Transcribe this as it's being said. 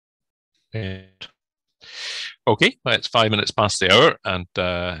Okay, it's 5 minutes past the hour, and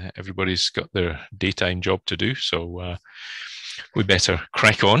everybody's got their daytime job to do, so we better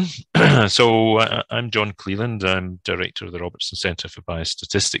crack on. So I'm John Cleland. I'm director of the Robertson Centre for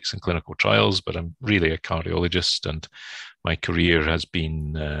Biostatistics and Clinical Trials, but I'm really a cardiologist, and my career has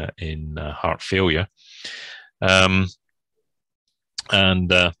been in heart failure. And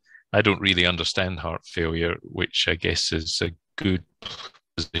I don't really understand heart failure, which I guess is a good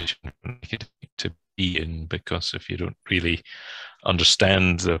position to be in, because if you don't really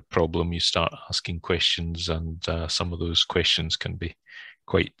understand the problem, you start asking questions, and some of those questions can be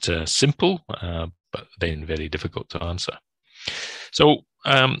quite simple, but then very difficult to answer. So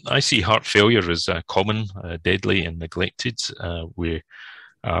I see heart failure as common, deadly, and neglected. We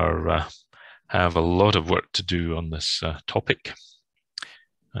have a lot of work to do on this topic.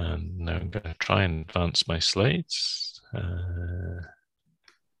 And now I'm going to try and advance my slides,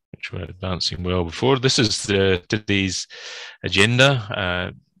 which were advancing well before. This is today's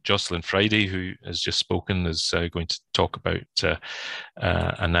agenda. Jocelyn Friday, who has just spoken, is going to talk about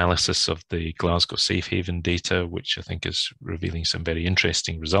analysis of the Glasgow Safe Haven data, which I think is revealing some very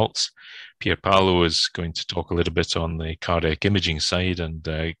interesting results. Pierpaolo is going to talk a little bit on the cardiac imaging side and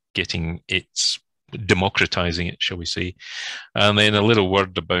democratizing it, shall we say, and then a little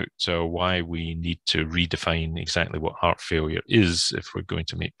word about why we need to redefine exactly what heart failure is if we're going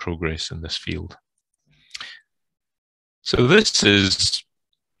to make progress in this field. So this is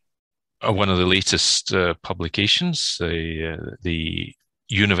one of the latest publications, the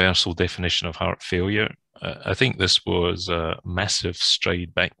universal definition of heart failure. I think this was a massive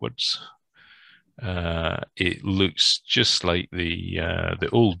stride backwards. It looks just like the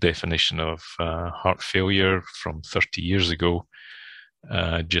old definition of heart failure from 30 years ago.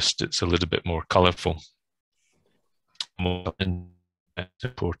 Just it's a little bit more colourful. More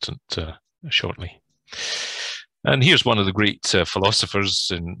important shortly. And here's one of the great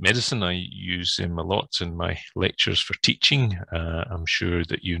philosophers in medicine. I use him a lot in my lectures for teaching. I'm sure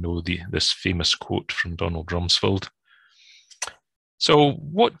that you know this famous quote from Donald Rumsfeld. So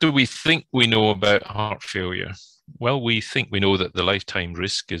what do we think we know about heart failure? Well, we think we know that the lifetime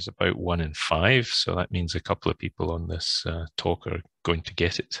risk is about 1 in 5. So that means a couple of people on this talk are going to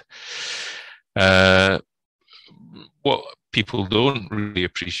get it. What people don't really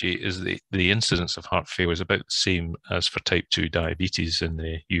appreciate is the incidence of heart failure is about the same as for type 2 diabetes in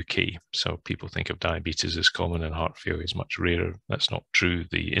the UK. So people think of diabetes as common and heart failure is much rarer. That's not true.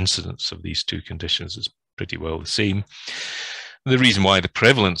 The incidence of these two conditions is pretty well the same. The reason why the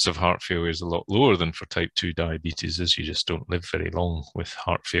prevalence of heart failure is a lot lower than for type 2 diabetes is you just don't live very long with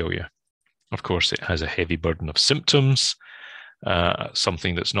heart failure. Of course, it has a heavy burden of symptoms,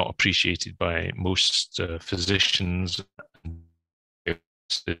 something that's not appreciated by most physicians, is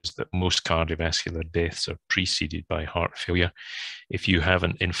that most cardiovascular deaths are preceded by heart failure. If you have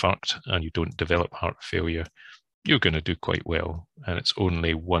an infarct and you don't develop heart failure, you're going to do quite well. And it's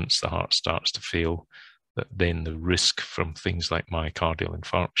only once the heart starts to fail that then the risk from things like myocardial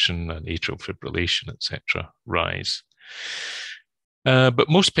infarction and atrial fibrillation, etc., rise. But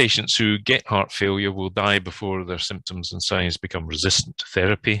most patients who get heart failure will die before their symptoms and signs become resistant to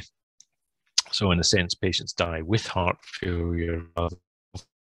therapy. So in a sense, patients die with heart failure.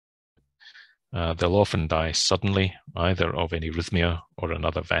 They'll often die suddenly, either of an arrhythmia or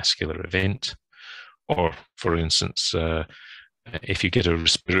another vascular event. Or, for instance, if you get a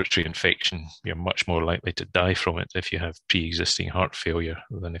respiratory infection, you're much more likely to die from it if you have pre-existing heart failure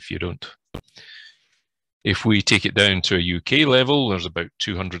than if you don't. If we take it down to a UK level, there's about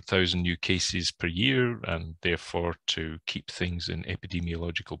 200,000 new cases per year, and therefore to keep things in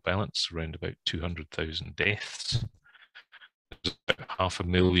epidemiological balance, around about 200,000 deaths. There's about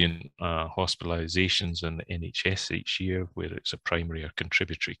 500,000 hospitalizations in the NHS each year, where it's a primary or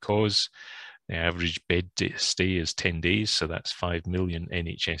contributory cause. The average bed stay is 10 days, so that's 5 million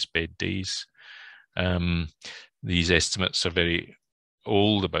NHS bed days. These estimates are very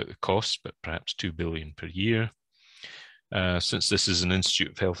old about the cost, but perhaps 2 billion per year. Since this is an Institute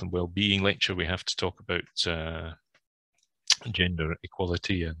of Health and Wellbeing lecture, we have to talk about gender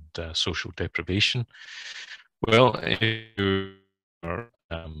equality and social deprivation. Well, if you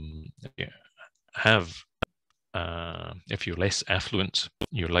if you're less affluent,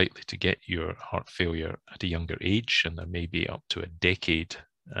 you're likely to get your heart failure at a younger age, and there may be up to a decade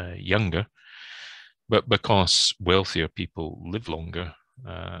younger. But because wealthier people live longer,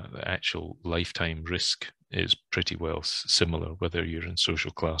 the actual lifetime risk is pretty well similar, whether you're in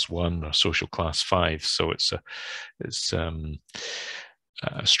social class 1 or social class 5. So it's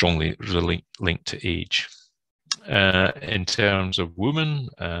strongly linked to age. In terms of women,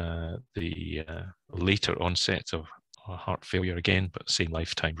 the later onset of heart failure again, but same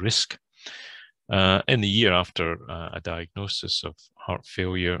lifetime risk. In the year after a diagnosis of heart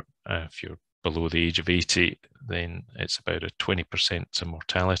failure, if you're below the age of 80, then it's about a 20%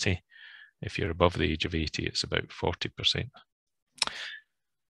 mortality. If you're above the age of 80, it's about 40%.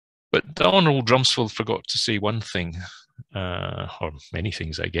 But Donald Rumsfeld forgot to say one thing, or many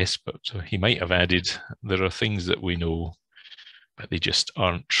things, I guess, but he might have added, there are things that we know, but they just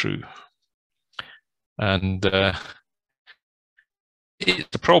aren't true. And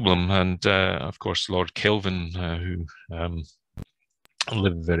it's a problem. And of course, Lord Kelvin, who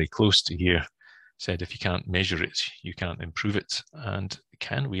lived very close to here, said if you can't measure it, you can't improve it. And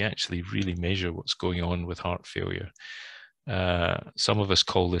can we actually really measure what's going on with heart failure? Some of us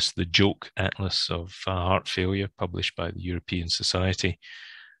call this the joke atlas of heart failure, published by the European Society.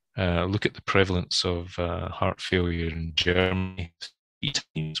 Look at the prevalence of heart failure in Germany, 3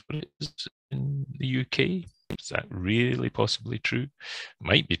 times what it is in the UK. Is that really possibly true? It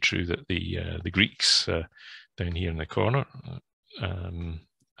might be true that the Greeks down here in the corner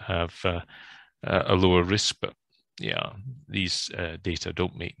have a lower risk, but yeah, these data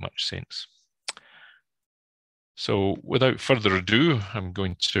don't make much sense. So without further ado, I'm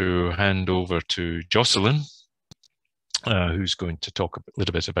going to hand over to Jocelyn, who's going to talk a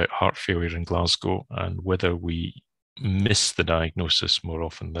little bit about heart failure in Glasgow and whether we miss the diagnosis more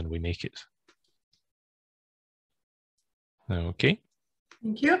often than we make it. Okay.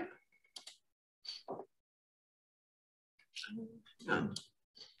 Thank you.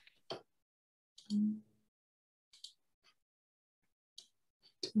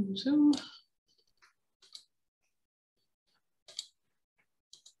 Zoom.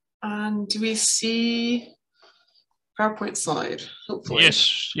 And do we see PowerPoint slide? Hopefully.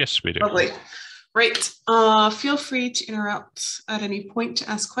 Yes, we do. Lovely. Right. Feel free to interrupt at any point to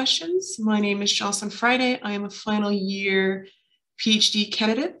ask questions. My name is Jocelyn Friday. I am a final year PhD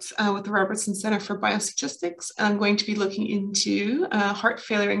candidate with the Robertson Centre for Biostatistics. I'm going to be looking into heart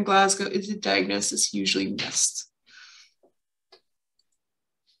failure in Glasgow. Is a diagnosis usually missed?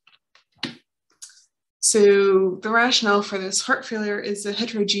 So the rationale for this: heart failure is a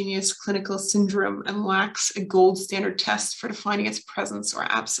heterogeneous clinical syndrome and lacks a gold standard test for defining its presence or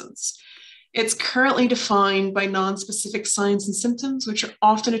absence. It's currently defined by non-specific signs and symptoms, which are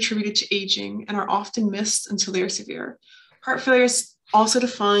often attributed to aging and are often missed until they are severe. Heart failure is also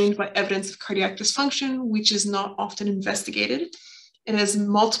defined by evidence of cardiac dysfunction, which is not often investigated. It has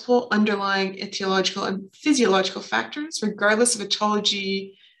multiple underlying etiological and physiological factors, regardless of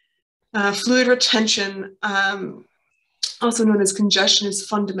etiology. Fluid retention, also known as congestion, is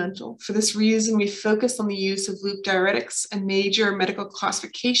fundamental. For this reason, we focus on the use of loop diuretics, a major medical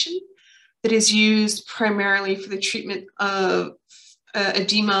classification that is used primarily for the treatment of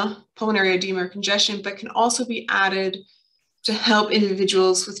edema, pulmonary edema or congestion, but can also be added to help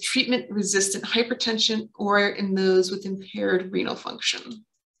individuals with treatment-resistant hypertension or in those with impaired renal function.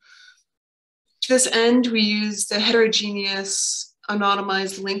 To this end, we use the heterogeneous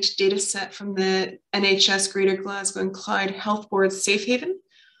anonymized linked data set from the NHS Greater Glasgow and Clyde Health Board Safe Haven.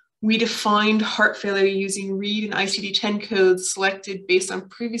 We defined heart failure using READ and ICD-10 codes selected based on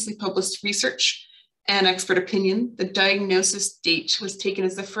previously published research and expert opinion. The diagnosis date was taken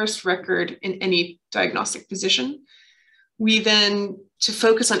as the first record in any diagnostic position. We then, to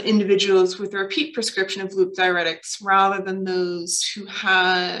focus on individuals with a repeat prescription of loop diuretics rather than those who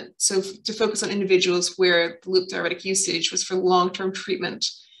had, so to focus on individuals where the loop diuretic usage was for long-term treatment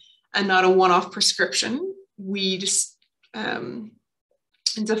and not a one-off prescription, we just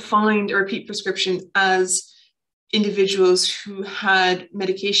defined a repeat prescription as individuals who had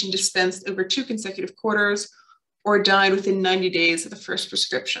medication dispensed over 2 consecutive quarters or died within 90 days of the first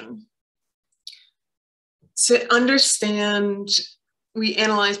prescription. To understand, we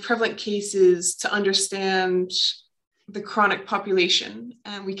analyze prevalent cases to understand the chronic population,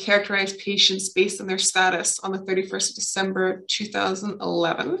 and we characterize patients based on their status on the 31st of December,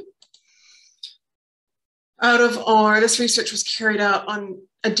 2011. This research was carried out on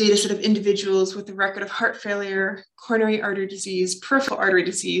a data set of individuals with a record of heart failure, coronary artery disease, peripheral artery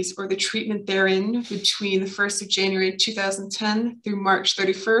disease, or the treatment therein between the 1st of January, 2010 through March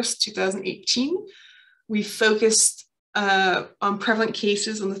 31st, 2018. We focused on prevalent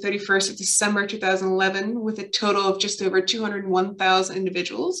cases on the 31st of December 2011 with a total of just over 201,000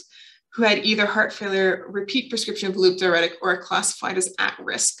 individuals who had either heart failure, repeat prescription of loop diuretic, or are classified as at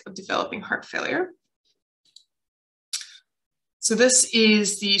risk of developing heart failure. So this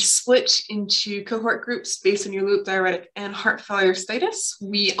is the split into cohort groups based on your loop diuretic and heart failure status.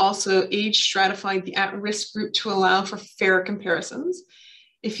 We also age stratified the at-risk group to allow for fair comparisons.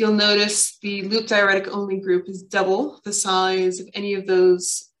 If you'll notice, the loop diuretic only group is double the size of any of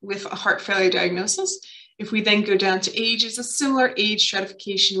those with a heart failure diagnosis. If we then go down to age, it's a similar age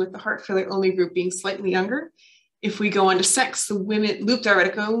stratification with the heart failure only group being slightly younger. If we go on to sex, the women loop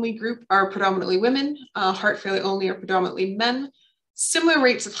diuretic only group are predominantly women, heart failure only are predominantly men. Similar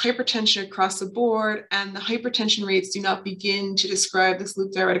rates of hypertension across the board, and the hypertension rates do not begin to describe this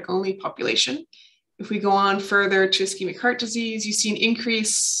loop diuretic only population. If we go on further to ischemic heart disease, you see an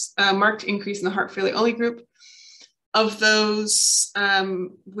increase, marked increase in the heart failure only group. Of those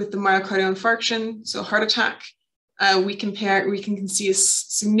with the myocardial infarction, so heart attack, we can see a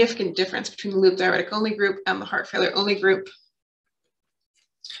significant difference between the loop diuretic only group and the heart failure only group.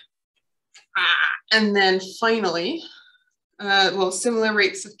 And then finally, similar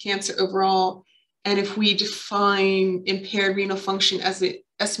rates of cancer overall. And if we define impaired renal function as the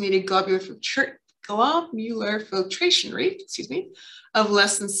estimated globular filtration rate, of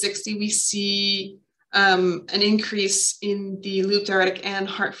less than 60, we see an increase in the loop diuretic and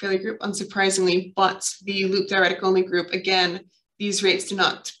heart failure group, unsurprisingly, but the loop diuretic only group, again, these rates do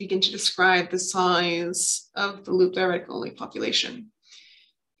not begin to describe the size of the loop diuretic only population.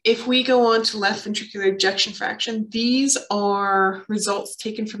 If we go on to left ventricular ejection fraction, these are results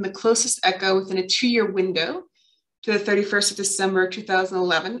taken from the closest echo within a 2-year window to the 31st of December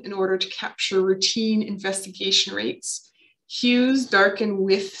 2011 in order to capture routine investigation rates. Hues darken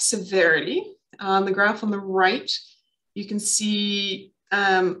with severity. On the graph on the right, you can see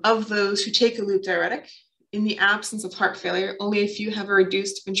of those who take a loop diuretic, in the absence of heart failure, only a few have a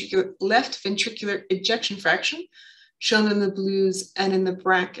reduced left ventricular ejection fraction, shown in the blues and in the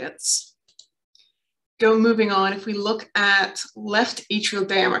brackets. Moving on, if we look at left atrial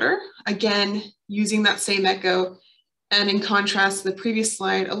diameter, again, using that same echo, and in contrast to the previous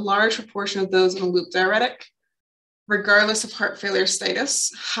slide, a large proportion of those in a loop diuretic, regardless of heart failure status,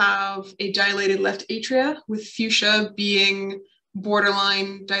 have a dilated left atria, with fuchsia being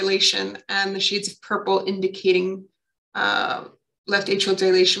borderline dilation and the shades of purple indicating left atrial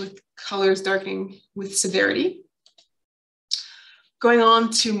dilation with colors darkening with severity. Going on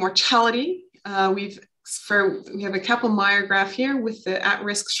to mortality, we have a Kaplan-Meier graph here with the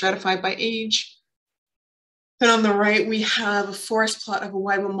at-risk stratified by age. And on the right, we have a forest plot of a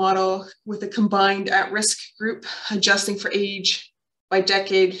Weibull model with a combined at-risk group adjusting for age by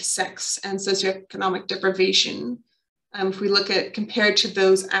decade, sex, and socioeconomic deprivation. If we look at compared to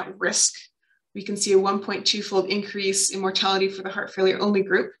those at risk, we can see a 1.2-fold increase in mortality for the heart failure only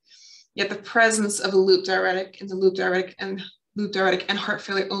group. Yet the presence of a loop diuretic in the loop diuretic and heart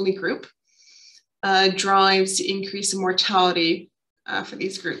failure only group drives the increase in mortality for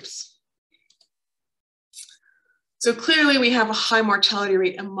these groups. So clearly we have a high mortality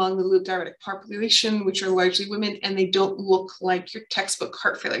rate among the loop diuretic population, which are largely women, and they don't look like your textbook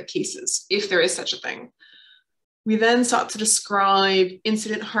heart failure cases, if there is such a thing. We then sought to describe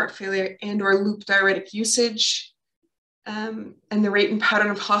incident heart failure and or loop diuretic usage and the rate and pattern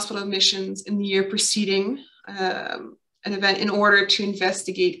of hospital admissions in the year preceding an event in order to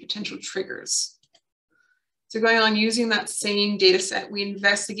investigate potential triggers. So going on, using that same data set, we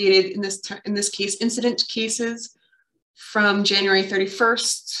investigated in this case, incident cases from January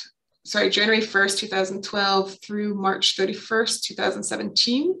 1st, 2012 through March 31st,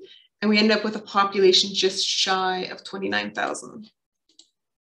 2017. And we end up with a population just shy of 29,000.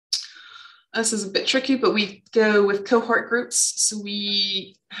 This is a bit tricky, but we go with cohort groups. So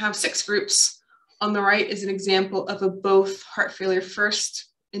we have 6 groups. On the right is an example of a both heart failure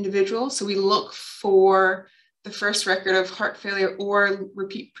first individual. So we look for the first record of heart failure or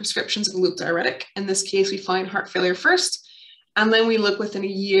repeat prescriptions of a loop diuretic. In this case, we find heart failure first. And then we look within a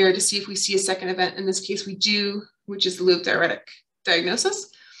year to see if we see a second event. In this case, we do, which is the loop diuretic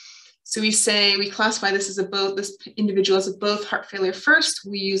diagnosis. So we classify this individual as a both heart failure first.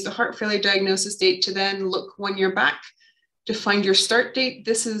 We use the heart failure diagnosis date to then look 1 year back to find your start date.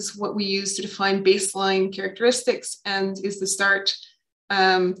 This is what we use to define baseline characteristics and is the start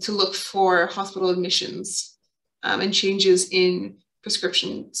to look for hospital admissions and changes in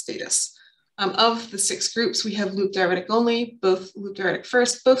prescription status. Of the 6 groups, we have loop diuretic only, both loop diuretic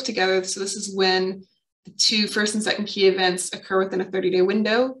first, both together. So this is when the 2 first and second key events occur within a 30-day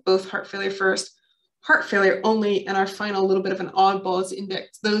window, both heart failure first, heart failure only, and our final little bit of an oddball is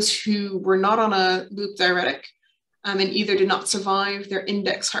index those who were not on a loop diuretic and either did not survive their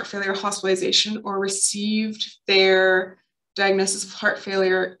index heart failure hospitalization or received their diagnosis of heart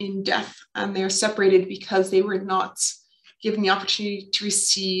failure in death, and they're separated because they were not given the opportunity to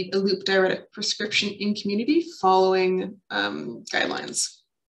receive a loop diuretic prescription in community following guidelines.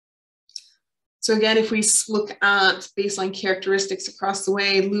 So again, if we look at baseline characteristics across the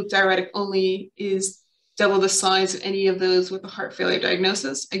way, loop diuretic only is double the size of any of those with a heart failure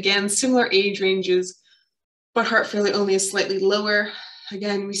diagnosis. Again, similar age ranges, but heart failure only is slightly lower.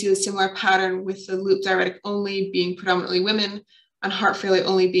 Again, we see a similar pattern with the loop diuretic only being predominantly women and heart failure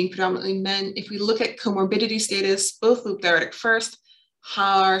only being predominantly men. If we look at comorbidity status, both loop diuretic first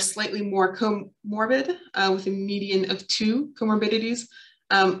are slightly more comorbid with a median of 2 comorbidities.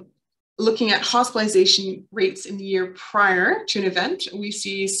 Looking at hospitalization rates in the year prior to an event, we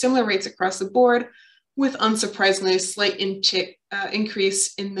see similar rates across the board, with unsurprisingly a slight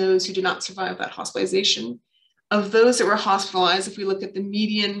increase in those who did not survive that hospitalization. Of those that were hospitalized, if we look at the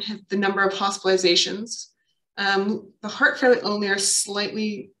median, the number of hospitalizations, the heart failure only are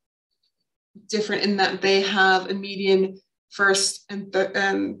slightly different in that they have a median first and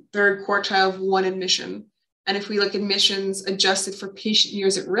third quartile of 1 admission. And if we look at admissions adjusted for patient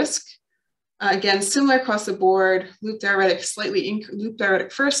years at risk, again, similar across the board, loop diuretic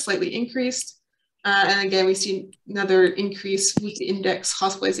first, slightly increased. And again, we see another increase with the index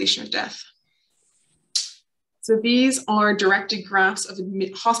hospitalization or death. So these are directed graphs of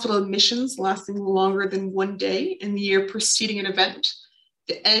hospital admissions lasting longer than 1 day in the year preceding an event.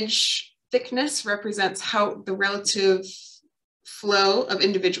 The edge thickness represents how the relative flow of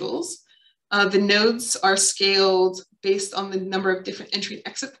individuals. The nodes are scaled based on the number of different entry and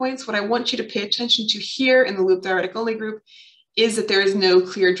exit points. What I want you to pay attention to here in the loop diuretic only group is that there is no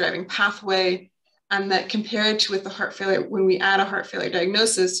clear driving pathway, and that compared to with the heart failure, when we add a heart failure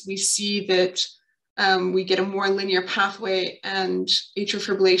diagnosis, we see that we get a more linear pathway, and atrial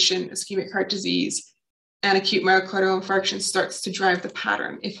fibrillation, ischemic heart disease, and acute myocardial infarction starts to drive the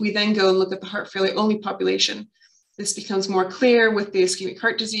pattern. If we then go and look at the heart failure only population, this becomes more clear with the ischemic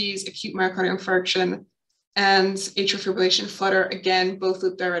heart disease, acute myocardial infarction, and atrial fibrillation flutter. Again, both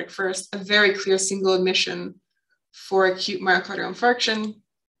loop diuretic first, a very clear single admission for acute myocardial infarction.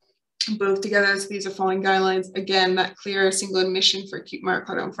 Both together, so these are following guidelines. Again, that clear single admission for acute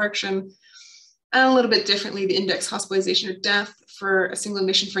myocardial infarction. And a little bit differently, the index hospitalization or death for a single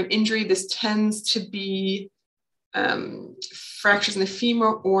admission for an injury. This tends to be fractures in the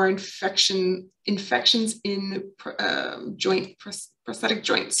femur or infections in prosthetic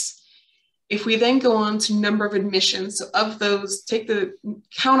joints. If we then go on to number of admissions, so of those,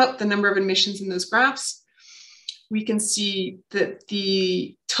 count up the number of admissions in those graphs, we can see that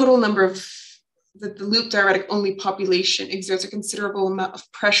the total number of the loop diuretic only population exerts a considerable amount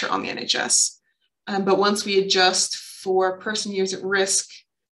of pressure on the NHS. But once we adjust for person years at risk,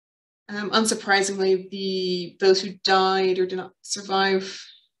 unsurprisingly, those who died or did not survive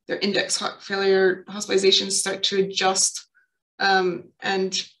their index heart failure hospitalizations start to adjust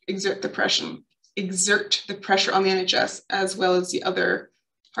and exert the pressure on the NHS as well as the other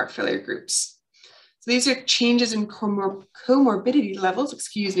heart failure groups. So these are changes in comorbidity levels,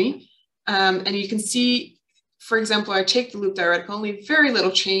 and you can see, for example, I take the loop diuretic only, very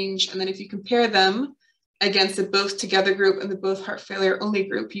little change, and then if you compare them against the both together group and the both heart failure only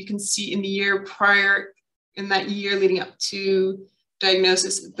group, you can see in the year prior, in that year leading up to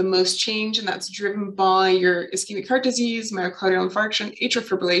diagnosis, the most change, and that's driven by your ischemic heart disease, myocardial infarction, atrial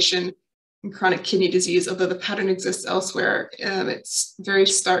fibrillation, and chronic kidney disease. Although the pattern exists elsewhere, it's very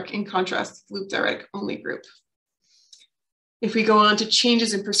stark in contrast to the loop diuretic only group. If we go on to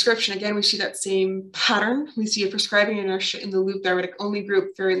changes in prescription, again, we see that same pattern. We see a prescribing inertia in the loop diuretic only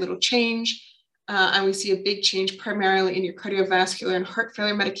group, very little change. And we see a big change primarily in your cardiovascular and heart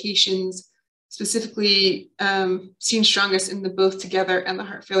failure medications, specifically seen strongest in the both together and the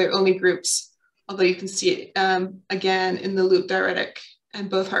heart failure only groups, although you can see it again in the loop diuretic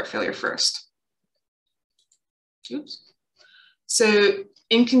and both heart failure first. Oops. So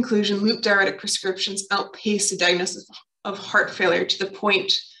in conclusion, loop diuretic prescriptions outpace the diagnosis of heart failure to the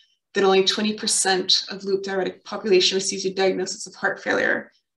point that only 20% of loop diuretic population receives a diagnosis of heart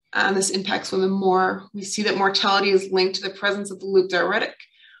failure. And this impacts women more. We see that mortality is linked to the presence of the loop diuretic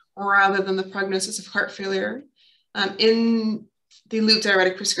rather than the prognosis of heart failure. In the loop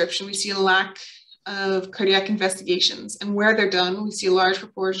diuretic prescription, we see a lack of cardiac investigations, and where they're done, we see a large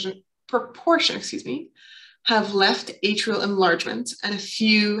proportion have left atrial enlargement, and a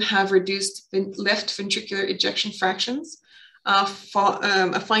few have reduced left ventricular ejection fractions, a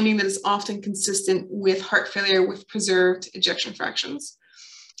finding that is often consistent with heart failure with preserved ejection fractions.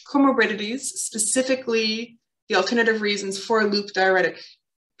 Comorbidities, specifically the alternative reasons for a loop diuretic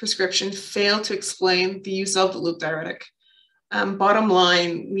prescription, fail to explain the use of the loop diuretic. Bottom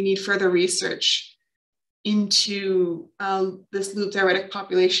line, we need further research into this loop diuretic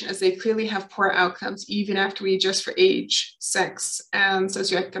population, as they clearly have poor outcomes even after we adjust for age, sex, and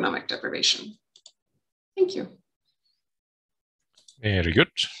socioeconomic deprivation. Thank you. Very good.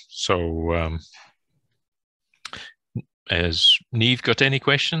 So has Niamh got any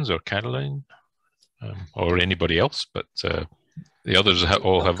questions, or Caroline, or anybody else? But the others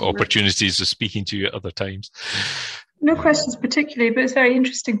all have opportunities of speaking to you at other times. No questions particularly, but it's very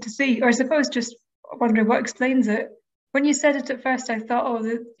interesting to see. Or I suppose just wondering what explains it. When you said it at first, I thought,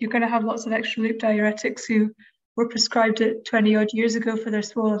 oh, you're going to have lots of extra loop diuretics who were prescribed it 20 odd years ago for their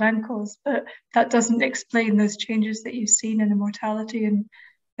swollen ankles, but that doesn't explain those changes that you've seen in the mortality and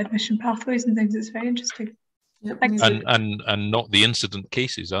admission pathways and things. It's very interesting. Yep. And not the incident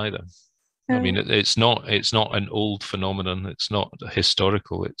cases either. I mean, it's not an old phenomenon. It's not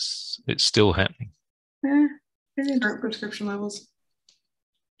historical. It's still happening. Current prescription levels.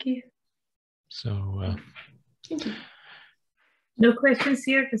 Thank you. So, thank you. No questions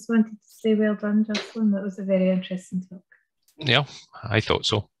here. Just wanted to say well done, Jocelyn. That was a very interesting talk. Yeah, I thought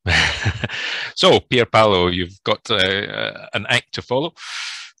so. So, Pierpaolo, you've got an act to follow.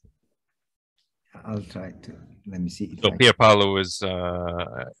 I'll try to. Let me see. So, Pierpaolo is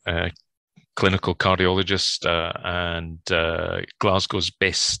a clinical cardiologist and Glasgow's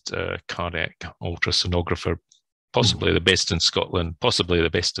best cardiac ultrasonographer, possibly the best in Scotland, possibly the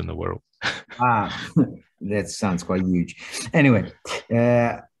best in the world. That sounds quite huge. Anyway,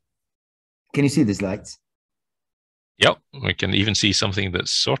 can you see the slides? Yep, we can even see something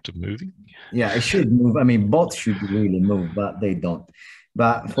that's sort of moving. Yeah, it should move. I mean, both should really move, but they don't.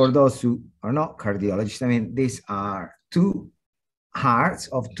 But for those who are not cardiologists, I mean, these are two hearts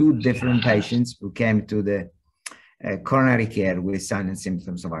of two different patients who came to the coronary care with signs and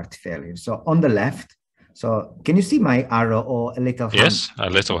symptoms of heart failure. So on the left, so can you see my arrow or a little hand? Yes, a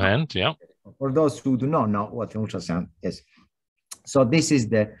little hand, yeah. For those who do not know what ultrasound is. So this is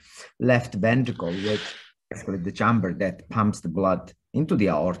the left ventricle, which is basically the chamber that pumps the blood into the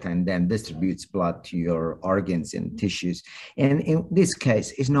aorta and then distributes blood to your organs and tissues. And in this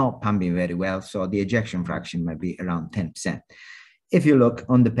case, it's not pumping very well, so the ejection fraction might be around 10%. If you look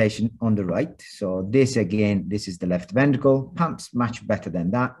on the patient on the right, so this again, this is the left ventricle, pumps much better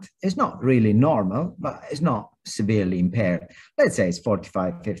than that. It's not really normal, but it's not severely impaired. Let's say it's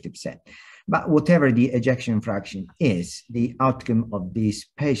 45, 50%. But whatever the ejection fraction is, the outcome of this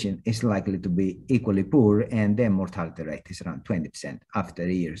patient is likely to be equally poor, and their mortality rate is around 20% after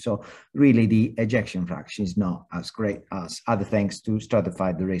a year. So really the ejection fraction is not as great as other things to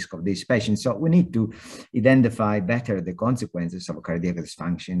stratify the risk of these patients. So we need to identify better the consequences of cardiac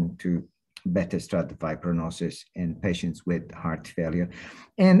dysfunction to better stratify prognosis in patients with heart failure.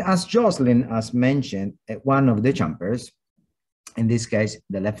 And as Jocelyn has mentioned, one of the jumpers, in this case,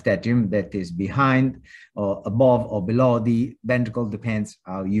 the left atrium that is behind or above or below the ventricle, depends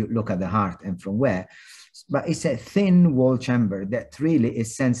how you look at the heart and from where. But it's a thin wall chamber that really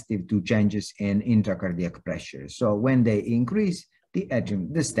is sensitive to changes in intracardiac pressure. So when they increase, the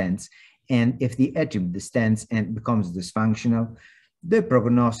atrium distends. And if the atrium distends and becomes dysfunctional, the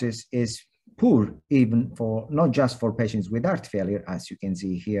prognosis is poor, even for not just for patients with heart failure, as you can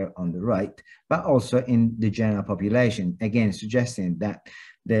see here on the right, but also in the general population, again suggesting that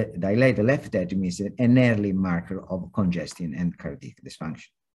the dilated left atrium is an early marker of congestion and cardiac dysfunction.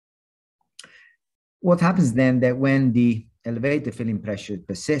 What happens then that when the elevated filling pressure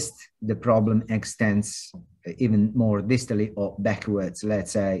persists, the problem extends even more distally or backwards,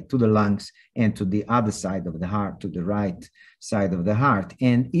 let's say, to the lungs and to the other side of the heart, to the right side of the heart.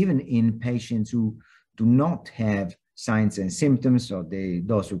 And even in patients who do not have signs and symptoms, so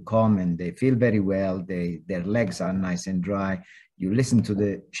those who come and they feel very well, their legs are nice and dry, you listen to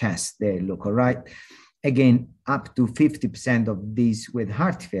the chest, they look all right. Again, up to 50% of these with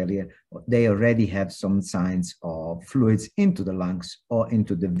heart failure, they already have some signs of fluids into the lungs or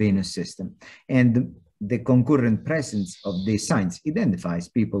into the venous system. And the concurrent presence of these signs identifies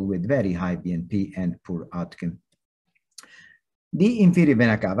people with very high BNP and poor outcome. The inferior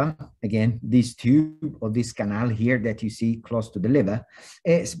vena cava, again, this tube or this canal here that you see close to the liver,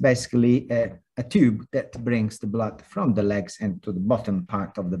 is basically a tube that brings the blood from the legs and to the bottom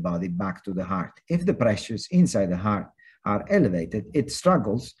part of the body back to the heart. If the pressures inside the heart are elevated, it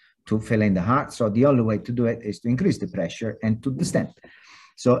struggles to fill in the heart. So the only way to do it is to increase the pressure and to distend.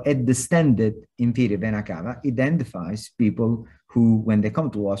 So a distended inferior vena cava identifies people who, when they come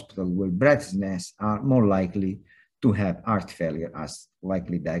to hospital with breathlessness, are more likely to have heart failure as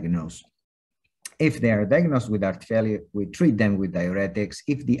likely diagnosed. If they are diagnosed with heart failure, we treat them with diuretics.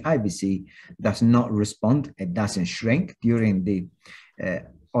 If the IVC does not respond, it doesn't shrink during the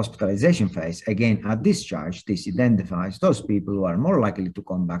hospitalization phase, again, at discharge, this identifies those people who are more likely to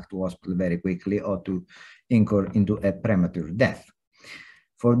come back to hospital very quickly or to incur into a premature death.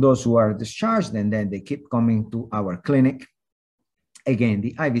 For those who are discharged and then they keep coming to our clinic, again,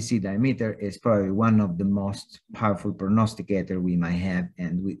 the IVC diameter is probably one of the most powerful prognosticator we might have,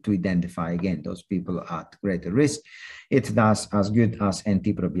 and to identify, again, those people at greater risk. It does as good as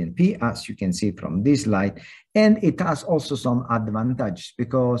NT-proBNP, as you can see from this slide, and it has also some advantages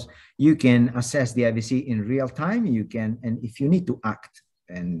because you can assess the IVC in real time. You can, and if you need to act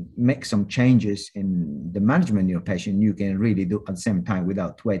and make some changes in the management of your patient, you can really do at the same time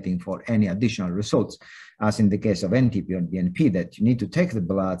without waiting for any additional results, as in the case of NT-proBNP, that you need to take the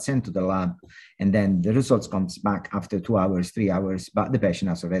blood, send to the lab, and then the results comes back after 2 hours, 3 hours, but the patient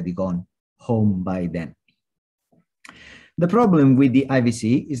has already gone home by then. The problem with the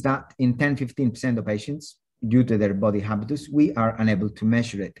IVC is that in 10-15% of patients, due to their body habitus, we are unable to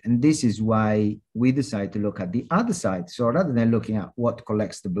measure it. And this is why we decide to look at the other side. So rather than looking at what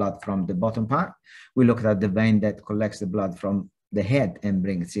collects the blood from the bottom part, we look at the vein that collects the blood from the head and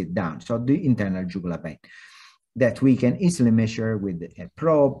brings it down. So the internal jugular vein that we can easily measure with a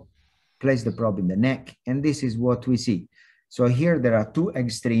probe, place the probe in the neck, and this is what we see. So here there are two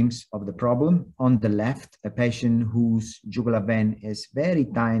extremes of the problem. On the left, a patient whose jugular vein is very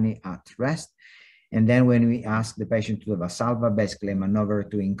tiny at rest. And then when we ask the patient to do Valsalva, basically a maneuver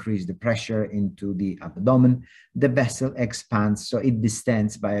to increase the pressure into the abdomen, the vessel expands, so it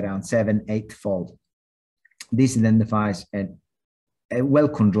distends by around 7-8 fold. This identifies a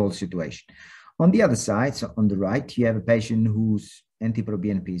well-controlled situation. On the other side, so on the right, you have a patient whose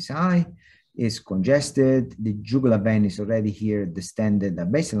NT-proBNP is high, is congested, the jugular vein is already here distended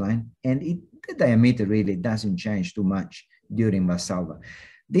at baseline, and the diameter really doesn't change too much during Valsalva.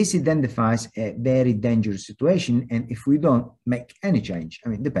 This identifies a very dangerous situation, and if we don't make any change, I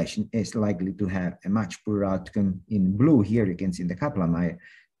mean, the patient is likely to have a much poorer outcome. In blue here, you can see the Kaplan-Meier,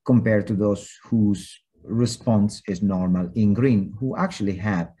 compared to those whose response is normal in green, who actually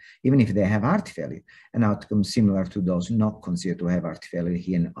have, even if they have heart failure, an outcome similar to those not considered to have heart failure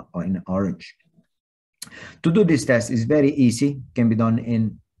here in orange. To do this test is very easy, can be done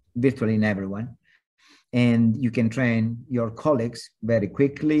in virtually in everyone. And you can train your colleagues very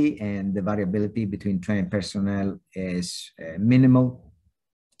quickly, and the variability between trained personnel is minimal.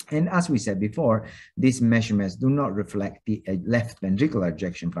 And as we said before, these measurements do not reflect the left ventricular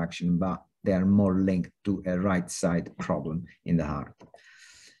ejection fraction, but they are more linked to a right side problem in the heart.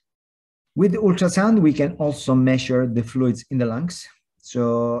 With the ultrasound, we can also measure the fluids in the lungs.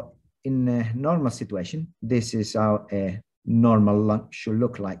 So in a normal situation, this is how a normal lung should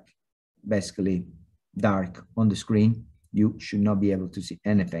look like, basically dark on the screen. You should not be able to see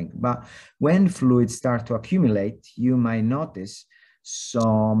anything. But when fluids start to accumulate, you might notice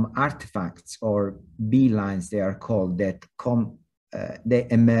some artifacts or B lines, they are called, that come, they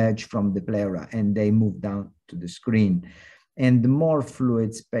emerge from the pleura and they move down to the screen. And the more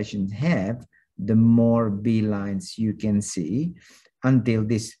fluids patients have, the more B lines you can see, until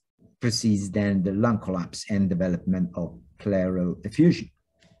this precedes then the lung collapse and development of pleural effusion.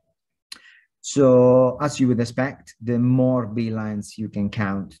 So as you would expect, the more B lines you can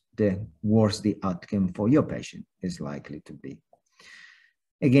count, the worse the outcome for your patient is likely to be.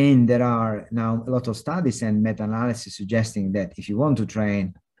 Again, there are now a lot of studies and meta-analysis suggesting that if you want to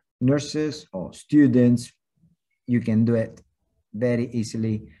train nurses or students, you can do it very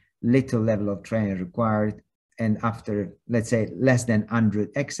easily, little level of training required, and after, let's say, less than 100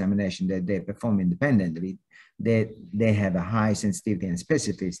 examinations that they perform independently, they have a high sensitivity and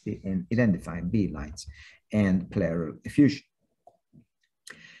specificity in identifying B lines and pleural effusion.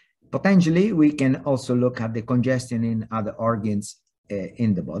 Potentially, we can also look at the congestion in other organs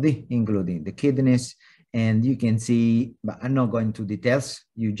in the body, including the kidneys. And you can see, but I'm not going into details,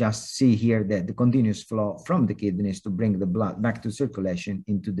 you just see here that the continuous flow from the kidneys to bring the blood back to circulation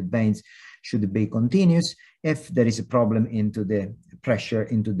into the veins should be continuous. If there is a problem into the pressure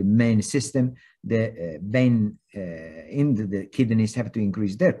into the main system, the vein into the kidneys have to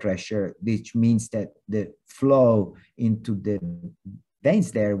increase their pressure, which means that the flow into the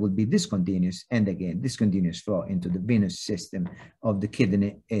veins there will be discontinuous. And again, discontinuous flow into the venous system of the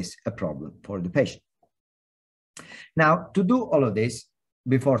kidney is a problem for the patient. Now, to do all of this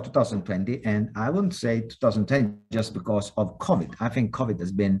before 2020, and I wouldn't say 2010 just because of COVID. I think COVID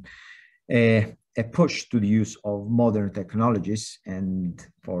has been a push to the use of modern technologies, and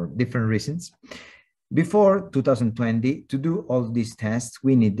for different reasons. Before 2020, to do all these tests,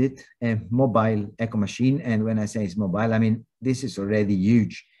 we needed a mobile echo machine. And when I say it's mobile, I mean, this is already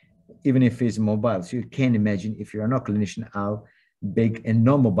huge, even if it's mobile. So you can imagine, if you're not a clinician, how big and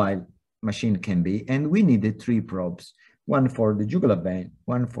non-mobile machine can be. And we needed 3 probes, one for the jugular vein,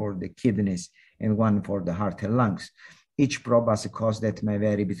 one for the kidneys, and one for the heart and lungs. Each probe has a cost that may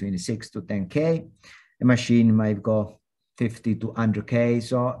vary between 6 to 10K. A machine might go 50 to 100K.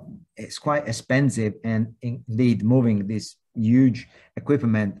 So it's quite expensive. And indeed, moving this huge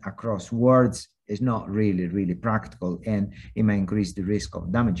equipment across worlds is not really practical. And it may increase the risk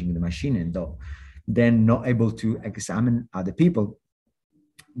of damaging the machine and then not able to examine other people.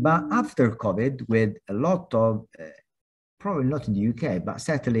 But after COVID, with a lot of, probably not in the UK, but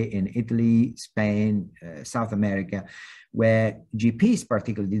certainly in Italy, Spain, South America, where GPs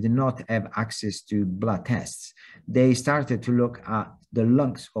particularly did not have access to blood tests, they started to look at the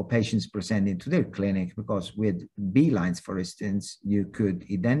lungs of patients presenting to their clinic, because with B lines, for instance, you could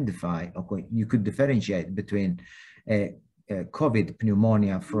identify, or you could differentiate between COVID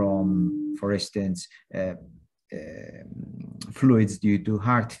pneumonia from, for instance, fluids due to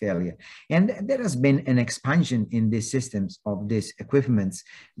heart failure. And there has been an expansion in these systems of these equipments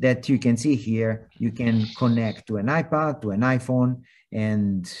that you can see here. You can connect to an iPad, to an iPhone,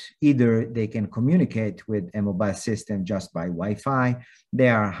 and either they can communicate with a mobile system just by Wi-Fi. They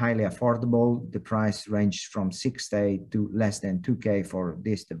are highly affordable. The price ranges from 6K to less than 2K for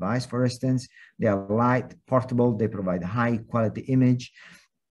this device, for instance. They are light, portable, they provide high quality image.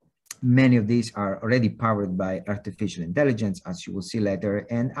 Many of these are already powered by artificial intelligence, as you will see later,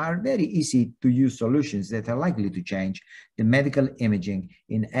 and are very easy to use solutions that are likely to change the medical imaging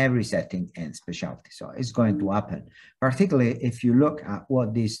in every setting and specialty. So it's going to happen, particularly if you look at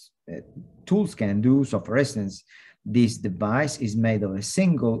what these tools can do. So for instance, this device is made of a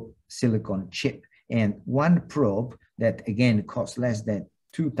single silicon chip, and one probe that again costs less than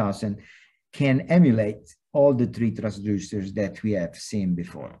 2,000 can emulate all the 3 transducers that we have seen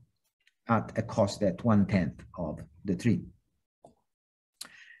before, at a cost that 1/10 of the 3.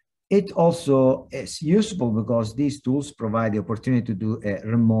 It also is useful because these tools provide the opportunity to do a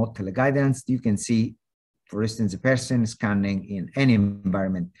remote teleguidance. You can see, for instance, a person scanning in any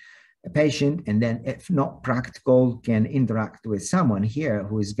environment, a patient, and then if not practical, can interact with someone here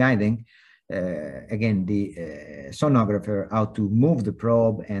who is guiding, again, the sonographer, how to move the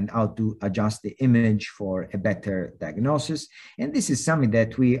probe and how to adjust the image for a better diagnosis. And this is something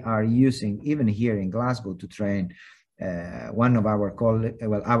that we are using even here in Glasgow to train one of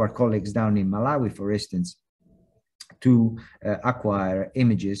our colleagues down in Malawi, for instance, to acquire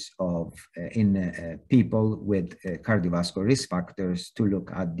images of people with cardiovascular risk factors to look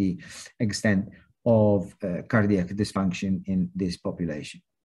at the extent of cardiac dysfunction in this population.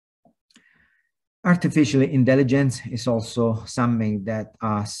 Artificial intelligence is also something that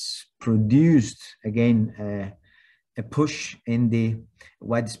has produced, again, a push in the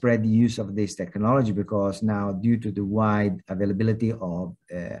widespread use of this technology, because now, due to the wide availability of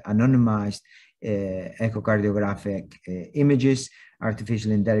anonymized echocardiographic images,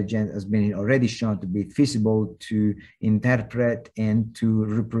 artificial intelligence has been already shown to be feasible to interpret and to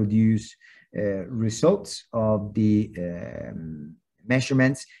reproduce results of the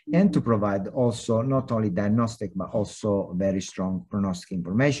measurements, and to provide also not only diagnostic but also very strong prognostic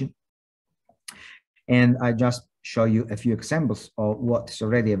information. And I just show you a few examples of what's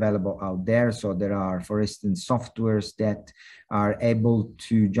already available out there. So there are, for instance, softwares that are able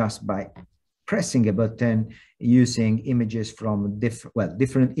to, just by pressing a button, using images from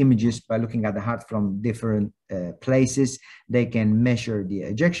different images by looking at the heart from different places, they can measure the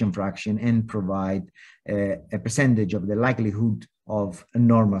ejection fraction and provide a percentage of the likelihood of a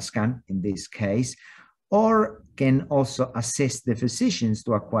normal scan in this case, or can also assist the physicians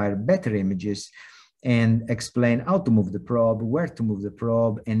to acquire better images and explain how to move the probe, where to move the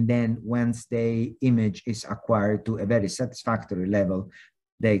probe, and then once the image is acquired to a very satisfactory level,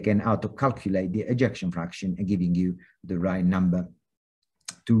 they can auto-calculate the ejection fraction and giving you the right number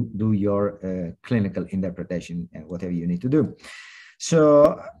to do your clinical interpretation and whatever you need to do.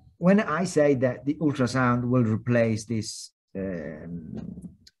 So when I say that the ultrasound will replace this,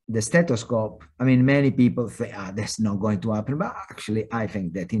 the stethoscope, I mean, many people say, that's not going to happen. But actually, I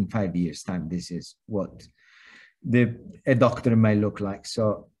think that in 5 years' time, this is what a doctor may look like.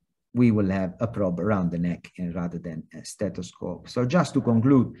 So we will have a probe around the neck and rather than a stethoscope. So just to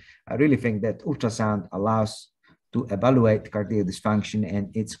conclude, I really think that ultrasound allows to evaluate cardiac dysfunction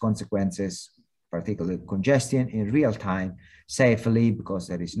and its consequences, particularly congestion, in real time, safely, because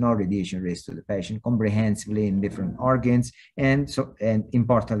there is no radiation risk to the patient, comprehensively in different organs, and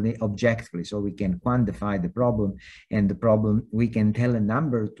importantly, objectively, so we can quantify the problem, and the problem, we can tell a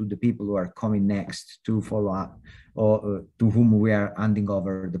number to the people who are coming next to follow up, or to whom we are handing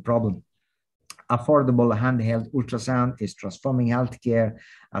over the problem. affordable handheld ultrasound is transforming healthcare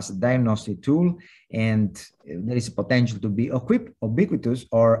as a diagnostic tool, and there is a potential to be ubiquitous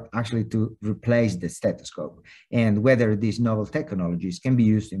or actually to replace the stethoscope. And whether these novel technologies can be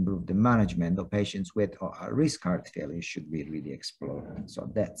used to improve the management of patients with or risk heart failure should be really explored.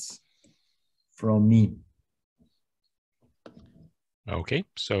 So that's from me. Okay,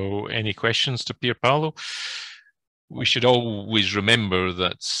 so any questions to Pierpaolo? We should always remember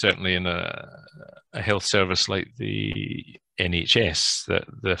that certainly in a health service like the NHS, that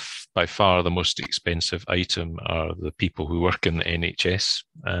by far the most expensive item are the people who work in the NHS.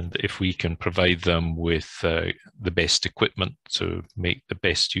 And if we can provide them with the best equipment to make the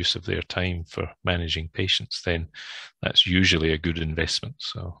best use of their time for managing patients, then that's usually a good investment.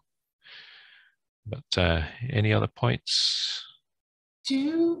 So, but any other points?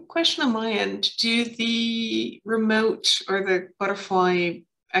 Question on my end, do the remote or the butterfly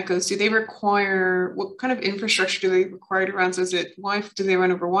echoes, do they require, what kind of infrastructure do they require to run? So is it do they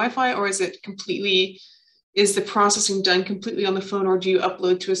run over Wi-Fi, or is it completely, is the processing done completely on the phone, or do you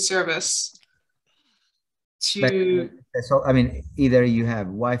upload to a service to? So, I mean, either you have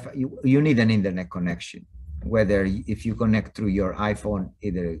Wi-Fi, you need an internet connection, whether if you connect through your iPhone,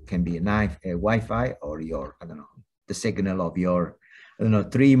 either it can be a Wi-Fi or your, I don't know, the signal of your, I don't know,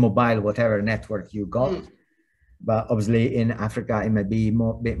 3 mobile, whatever network you got. But obviously in Africa, it might be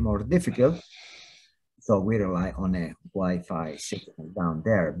a bit more difficult. So we rely on a Wi-Fi signal down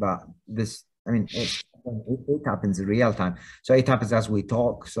there. But this, I mean, it happens in real time. So it happens as we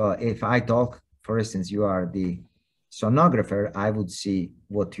talk. So if I talk, for instance, you are the sonographer, I would see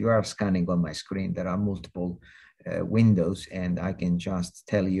what you are scanning on my screen. There are multiple windows, and I can just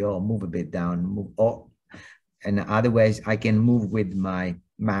tell you, oh, move a bit down, move, oh, and other ways I can move with my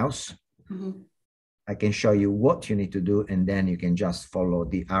mouse. I can show you what you need to do, and then you can just follow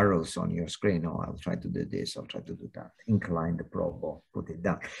the arrows on your screen. Oh, I'll try to do this, I'll try to do that. Incline the probe or put it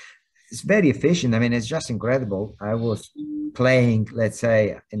down. It's very efficient. I mean, it's just incredible. I was playing, let's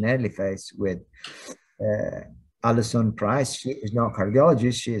say, in early phase with Alison Price. She is not a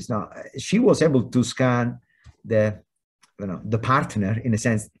cardiologist. She was able to scan the partner, in a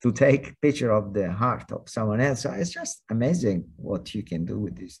sense, to take a picture of the heart of someone else. So it's just amazing what you can do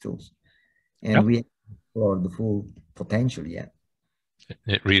with these tools. And we explore the full potential yet.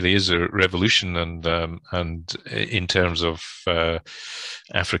 It really is a revolution, and in terms of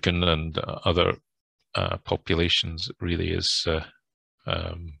African and other populations, it really is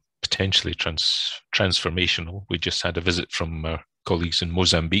potentially transformational. We just had a visit from our colleagues in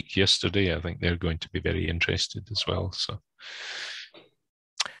Mozambique yesterday. I think they're going to be very interested as well. So,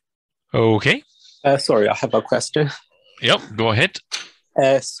 okay. Sorry, I have a question. Yep, go ahead.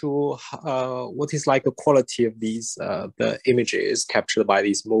 So what is like the quality of these, the images captured by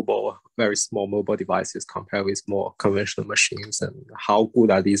these very small mobile devices compared with more conventional machines, and how good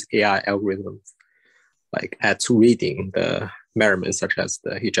are these AI algorithms like at reading the measurements such as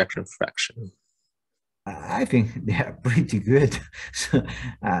the ejection fraction? I think they are pretty good. So,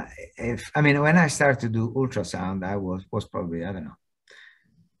 when I started to do ultrasound, I was probably, I don't know,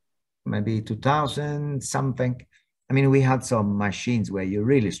 maybe 2000 something. I mean, we had some machines where you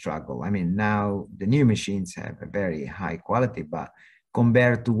really struggle. I mean, now the new machines have a very high quality, but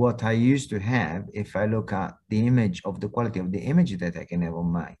compared to what I used to have, if I look at the image of the quality of the image that I can have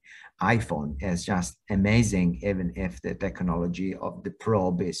on my iPhone, is just amazing, even if the technology of the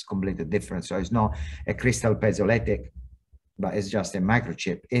probe is completely different. So it's not a crystal piezoelectric, but it's just a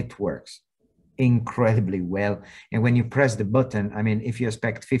microchip. It works incredibly well. And when you press the button, I mean, if you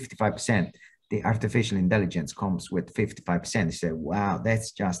expect 55%, the artificial intelligence comes with 55%. You say, wow,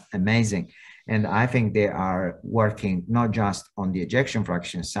 that's just amazing. And I think they are working not just on the ejection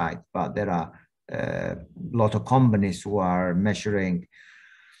fraction side, but there are a lot of companies who are measuring.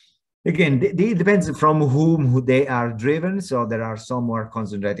 Again, it depends from whom they are driven. So there are some who are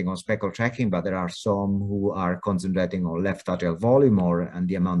concentrating on speckle tracking, but there are some who are concentrating on left atrial volume and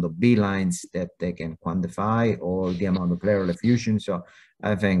the amount of B lines that they can quantify, or the amount of pleural effusion. So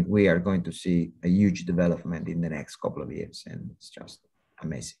I think we are going to see a huge development in the next couple of years, and it's just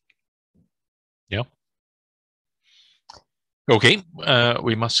amazing. Yeah. Okay,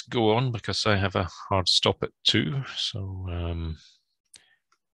 we must go on because I have a hard stop at 2. So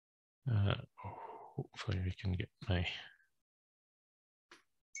hopefully we can get my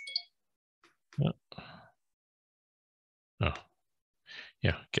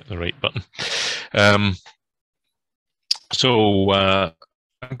get the right button. So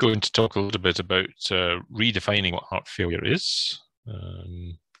I'm going to talk a little bit about redefining what heart failure is.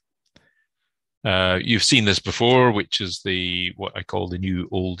 You've seen this before, which is what I call the new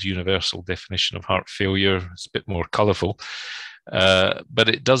old universal definition of heart failure. It's a bit more colourful, but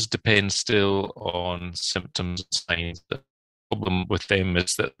it does depend still on symptoms and signs. The problem with them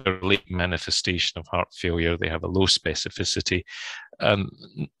is that they're a late manifestation of heart failure. They have a low specificity, and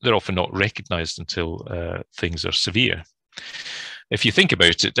they're often not recognised until things are severe. If you think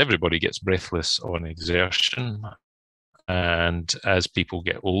about it, everybody gets breathless on exertion. And as people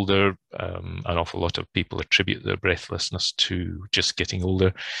get older, an awful lot of people attribute their breathlessness to just getting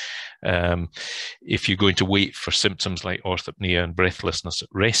older. If you're going to wait for symptoms like orthopnea and breathlessness at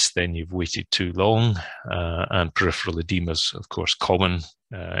rest, then you've waited too long. And peripheral edema is, of course, common.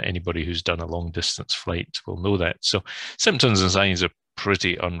 Anybody who's done a long distance flight will know that. So symptoms and signs are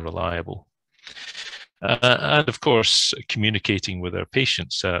pretty unreliable. And of course, communicating with our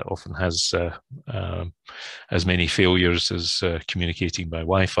patients often has as many failures as communicating by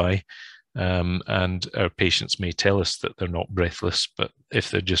Wi-Fi. And our patients may tell us that they're not breathless, but if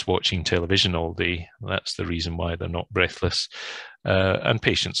they're just watching television all day, that's the reason why they're not breathless. And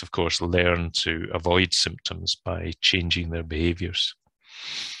patients, of course, learn to avoid symptoms by changing their behaviors.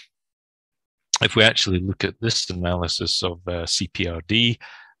 If we actually look at this analysis of CPRD,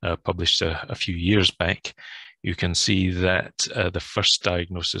 published a few years back, you can see that the first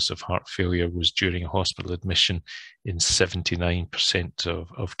diagnosis of heart failure was during a hospital admission in 79%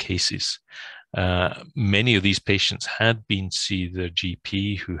 of cases. Many of these patients had been to see their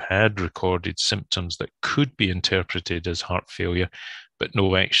GP, who had recorded symptoms that could be interpreted as heart failure, but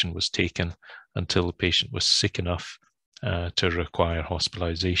no action was taken until the patient was sick enough to require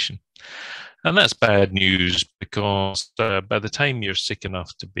hospitalization. And that's bad news, because by the time you're sick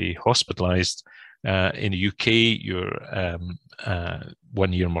enough to be hospitalized, in the UK, your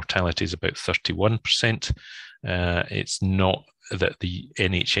 1-year mortality is about 31%. It's not that the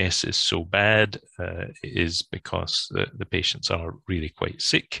NHS is so bad, it is because the patients are really quite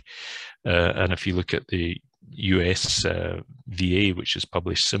sick. And if you look at the US VA, which has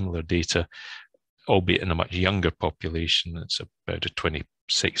published similar data, albeit in a much younger population, it's about a 26%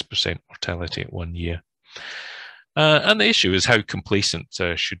 mortality at 1 year. And the issue is, how complacent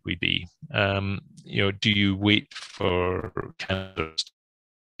should we be? Do you wait for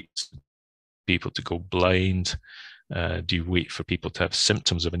people to go blind? Do you wait for people to have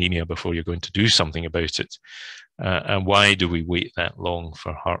symptoms of anemia before you're going to do something about it? And why do we wait that long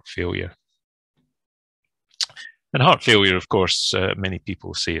for heart failure? And heart failure, of course, many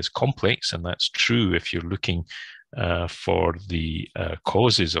people say is complex, and that's true if you're looking for the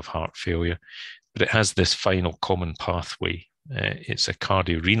causes of heart failure. But it has this final common pathway. It's a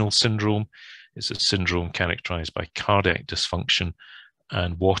cardiorenal syndrome. It's a syndrome characterized by cardiac dysfunction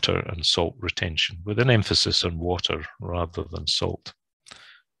and water and salt retention, with an emphasis on water rather than salt.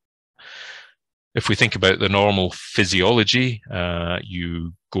 If we think about the normal physiology,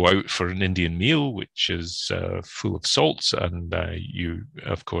 you go out for an Indian meal, which is full of salts, and you,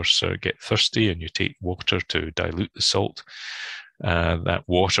 of course, get thirsty, and you take water to dilute the salt. That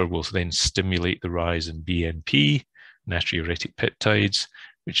water will then stimulate the rise in BNP, natriuretic peptides,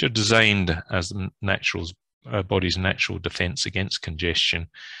 which are designed as the body's natural defense against congestion.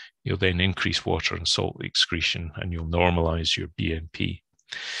 You'll then increase water and salt excretion, and you'll normalize your BNP.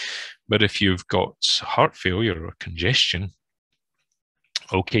 But if you've got heart failure or congestion,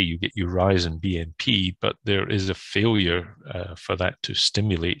 okay, you get your rise in BNP, but there is a failure for that to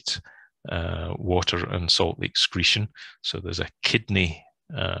stimulate water and salt excretion. So there's a kidney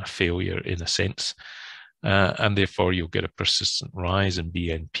failure in a sense, and therefore you'll get a persistent rise in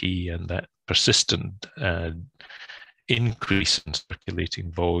BNP, and that persistent increase in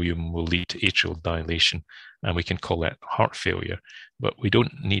circulating volume will lead to atrial dilation, and we can call that heart failure. But we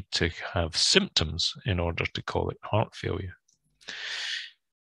don't need to have symptoms in order to call it heart failure.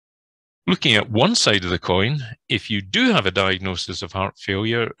 Looking at one side of the coin, if you do have a diagnosis of heart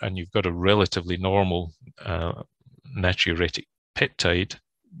failure and you've got a relatively normal natriuretic peptide,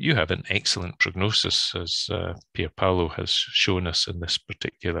 you have an excellent prognosis, as Pierpaolo has shown us in this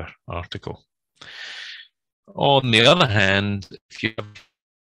particular article. On the other hand, if you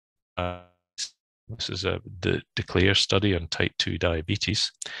have, this is the DECLARE study on type 2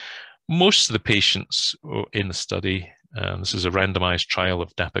 diabetes, most of the patients in the study, this is a randomized trial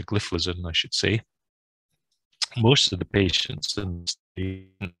of dapagliflozin, I should say, most of the patients in the study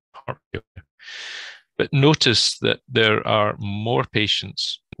have heart failure. But notice that there are more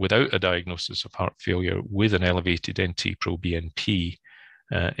patients without a diagnosis of heart failure with an elevated NT-proBNP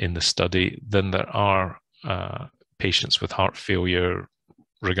in the study than there are patients with heart failure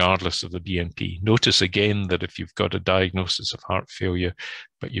regardless of the BNP. Notice again that if you've got a diagnosis of heart failure,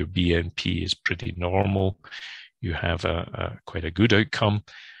 but your BNP is pretty normal, you have quite a good outcome.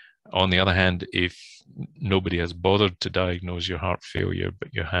 On the other hand, if nobody has bothered to diagnose your heart failure, but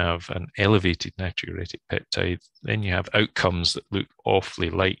you have an elevated natriuretic peptide, then you have outcomes that look awfully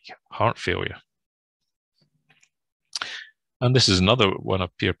like heart failure. And this is another one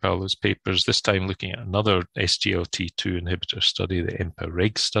of Pierpaolo's papers, this time looking at another SGLT2 inhibitor study, the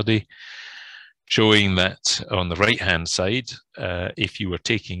EMPA-REG study, showing that on the right-hand side, if you were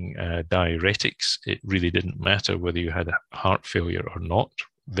taking diuretics, it really didn't matter whether you had heart failure or not.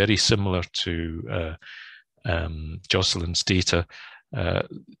 Very similar to Jocelyn's data.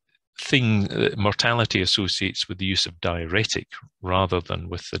 Mortality associates with the use of diuretic rather than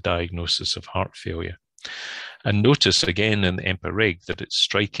with the diagnosis of heart failure. And notice again in the EMPA-REG that it's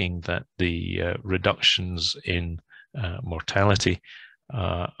striking that the reductions in mortality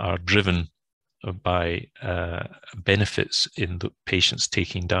are driven by benefits in the patients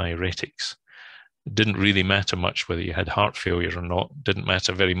taking diuretics. It didn't really matter much whether you had heart failure or not. It didn't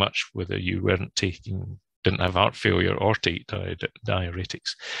matter very much whether you didn't have heart failure or take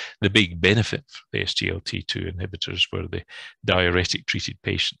diuretics. The big benefit for the SGLT2 inhibitors were the diuretic-treated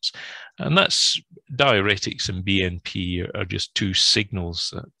patients. And that's diuretics and BNP are just two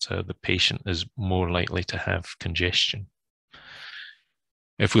signals that the patient is more likely to have congestion.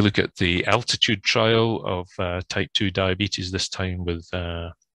 If we look at the altitude trial of type 2 diabetes, this time with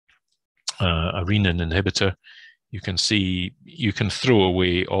a renin inhibitor, you can see you can throw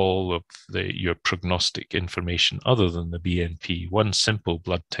away all of your prognostic information other than the BNP. One simple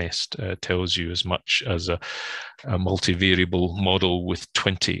blood test tells you as much as a multivariable model with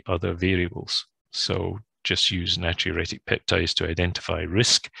 20 other variables. So just use natriuretic peptides to identify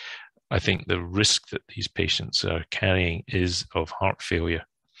risk. I think the risk that these patients are carrying is of heart failure.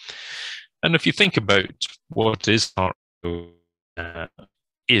 And if you think about what is heart failure,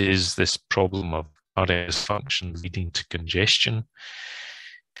 is this problem of cardiac dysfunction leading to congestion.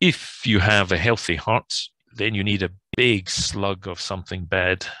 If you have a healthy heart, then you need a big slug of something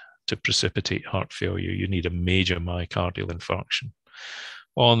bad to precipitate heart failure. You need a major myocardial infarction.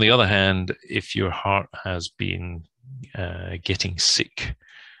 On the other hand, if your heart has been getting sick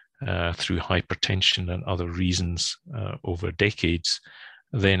through hypertension and other reasons over decades,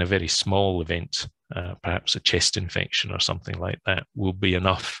 then a very small event, perhaps a chest infection or something like that, will be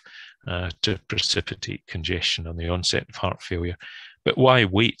enough to precipitate congestion on the onset of heart failure. But why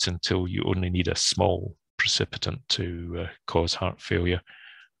wait until you only need a small precipitant to cause heart failure?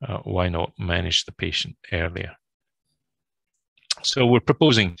 Why not manage the patient earlier? So we're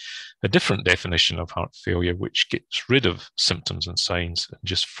proposing a different definition of heart failure, which gets rid of symptoms and signs and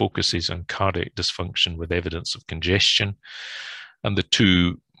just focuses on cardiac dysfunction with evidence of congestion. And the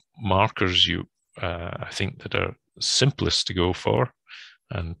two markers I think that are simplest to go for,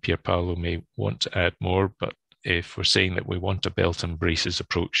 and Pierpaolo may want to add more, but if we're saying that we want a belt and braces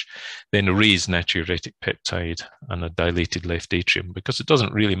approach, then a raised natriuretic peptide and a dilated left atrium, because it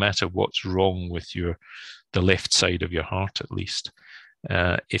doesn't really matter what's wrong with the left side of your heart, at least.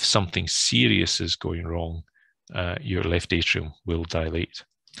 If something serious is going wrong, your left atrium will dilate.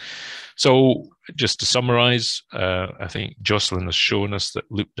 So just to summarize, I think Jocelyn has shown us that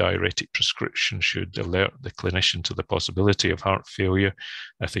loop diuretic prescription should alert the clinician to the possibility of heart failure.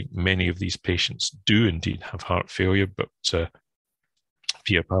 I think many of these patients do indeed have heart failure, but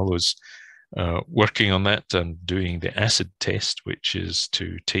Pierpaolo's working on that and doing the acid test, which is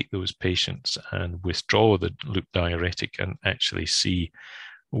to take those patients and withdraw the loop diuretic and actually see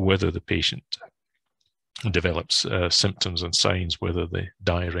whether the patient develops symptoms and signs, whether the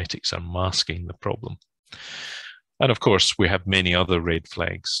diuretics are masking the problem. And of course, we have many other red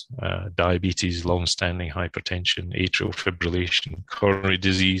flags: diabetes, long-standing hypertension, atrial fibrillation, coronary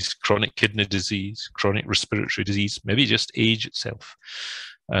disease, chronic kidney disease, chronic respiratory disease, maybe just age itself,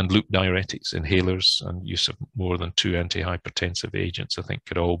 and loop diuretics, inhalers, and use of more than 2 antihypertensive agents, I think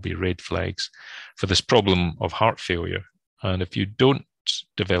could all be red flags for this problem of heart failure. And if you don't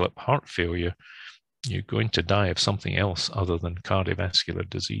develop heart failure, you're going to die of something else other than cardiovascular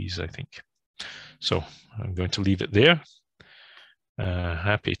disease, I think. So I'm going to leave it there.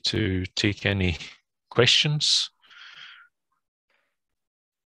 Happy to take any questions.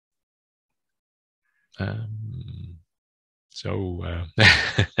 It's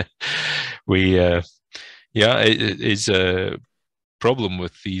a problem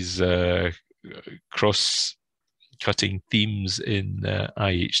with these cross-cutting themes in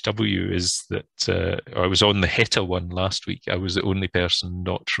IHW is that I was on the HETA one last week. I was the only person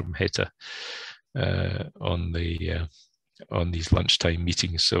not from HETA on the on these lunchtime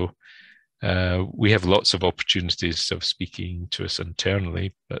meetings. So we have lots of opportunities of speaking to us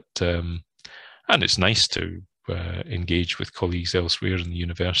internally, but and it's nice to engage with colleagues elsewhere in the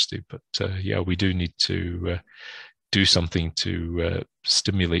university. But yeah, we do need to do something to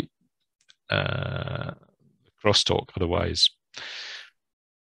stimulate crosstalk. Otherwise,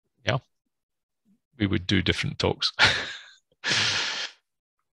 yeah, we would do different talks.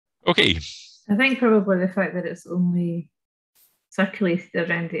 Okay. I think probably the fact that it's only circulated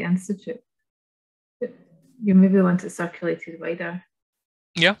around the institute, you maybe want it circulated wider.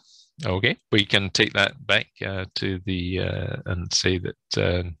 Yeah. Okay. We can take that back to the and say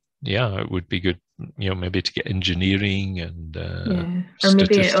that yeah, it would be good, maybe to get engineering and yeah, or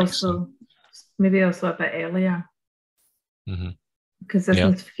maybe also a bit earlier, because this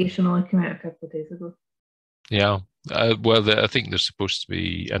notification only came out a couple of days ago. Yeah. Well, I think they're supposed to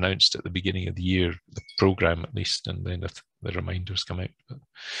be announced at the beginning of the year, the program at least, and then if the reminders come out. But,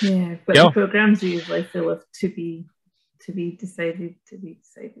 yeah, but the programs are usually full of to be decided.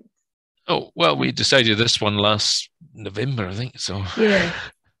 Oh, well, we decided this one last November, I think. So yeah.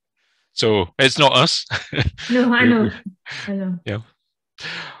 So it's not us. No, I know. I know. Yeah.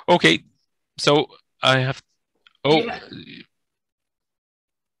 Okay. So I have. Oh.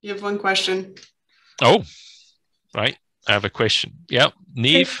 You have one question. Oh, right. I have a question. Yeah,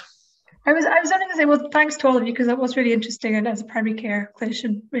 Niamh. I was only going to say, well, thanks to all of you, because that was really interesting, and as a primary care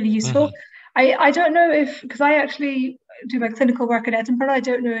clinician, really useful. I don't know if, because I actually do my clinical work in Edinburgh, I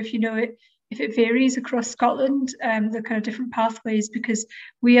don't know if you know it, if it varies across Scotland, the kind of different pathways, because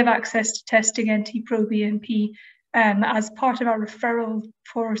we have access to testing NT-proBNP as part of our referral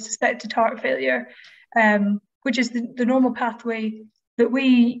for suspected heart failure, which is the normal pathway that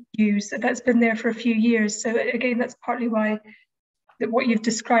we use. That's been there for a few years. So again, that's partly why what you've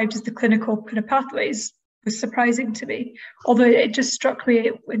described as the clinical kind of pathways was surprising to me. Although it just struck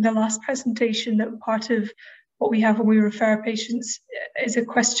me in the last presentation that part of what we have when we refer patients is a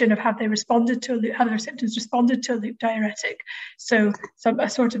question of have their symptoms responded to a loop diuretic. So a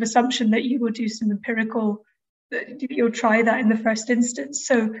sort of assumption that you will do some empirical, you'll try that in the first instance.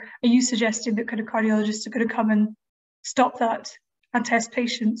 So are you suggesting that kind of cardiologists are going to come and stop that and test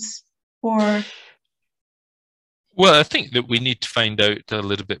patients, or? Well, I think that we need to find out a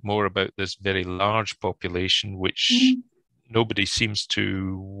little bit more about this very large population, which nobody seems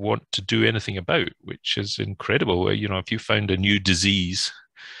to want to do anything about, which is incredible. If you found a new disease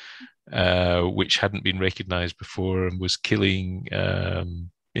which hadn't been recognized before and was killing, a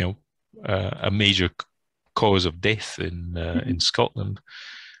major cause of death in Scotland,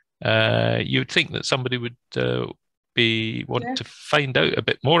 you would think that somebody would want to find out a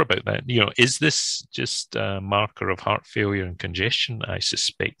bit more about that. Is this just a marker of heart failure and congestion? I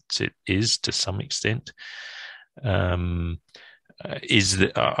suspect it is to some extent. Are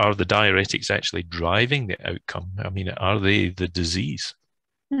the diuretics actually driving the outcome? I mean, are they the disease?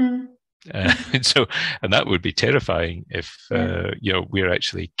 And that would be terrifying if we're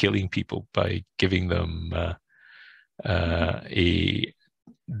actually killing people by giving them a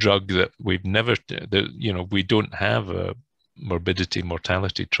drug that we've never, we don't have a morbidity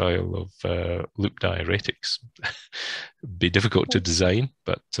mortality trial of loop diuretics. It'd be difficult to design,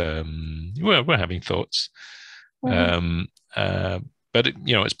 but we're having thoughts. But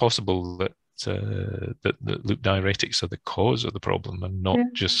it's possible that that loop diuretics are the cause of the problem and not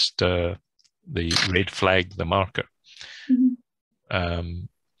just the red flag, the marker.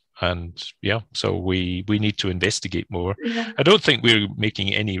 And so we need to investigate more. I don't think we're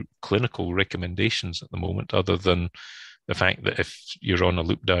making any clinical recommendations at the moment, other than the fact that if you're on a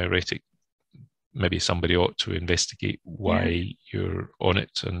loop diuretic, maybe somebody ought to investigate why you're on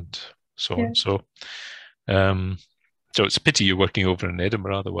it and so on. So it's a pity you're working over in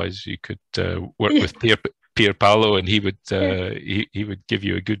Edinburgh. Otherwise, you could work with Pierpaolo, and he would he would give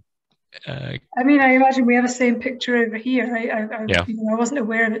you a good. I imagine we have the same picture over here. I wasn't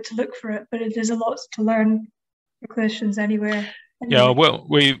aware of it to look for it, but there's a lot to learn for clinicians anywhere. Yeah, well,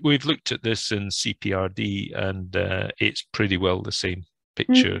 we've looked at this in CPRD, and it's pretty well the same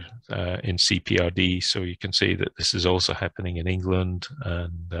picture in CPRD. So you can say that this is also happening in England,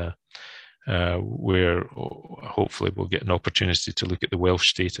 and where hopefully we'll get an opportunity to look at the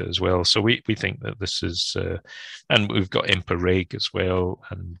Welsh data as well. So we think that this is, and we've got EMPA-REG as well,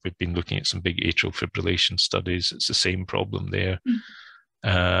 and we've been looking at some big atrial fibrillation studies. It's the same problem there.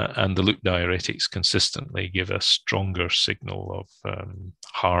 And the loop diuretics consistently give a stronger signal of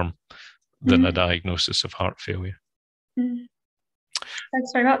harm than a diagnosis of heart failure.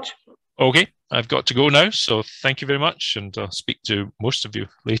 Thanks very much. Okay, I've got to go now. So thank you very much, and I'll speak to most of you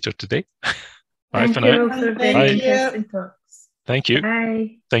later today. Bye for you now. all for very Thank you. interesting talks. Thank you.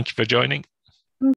 Bye. Thank you for joining.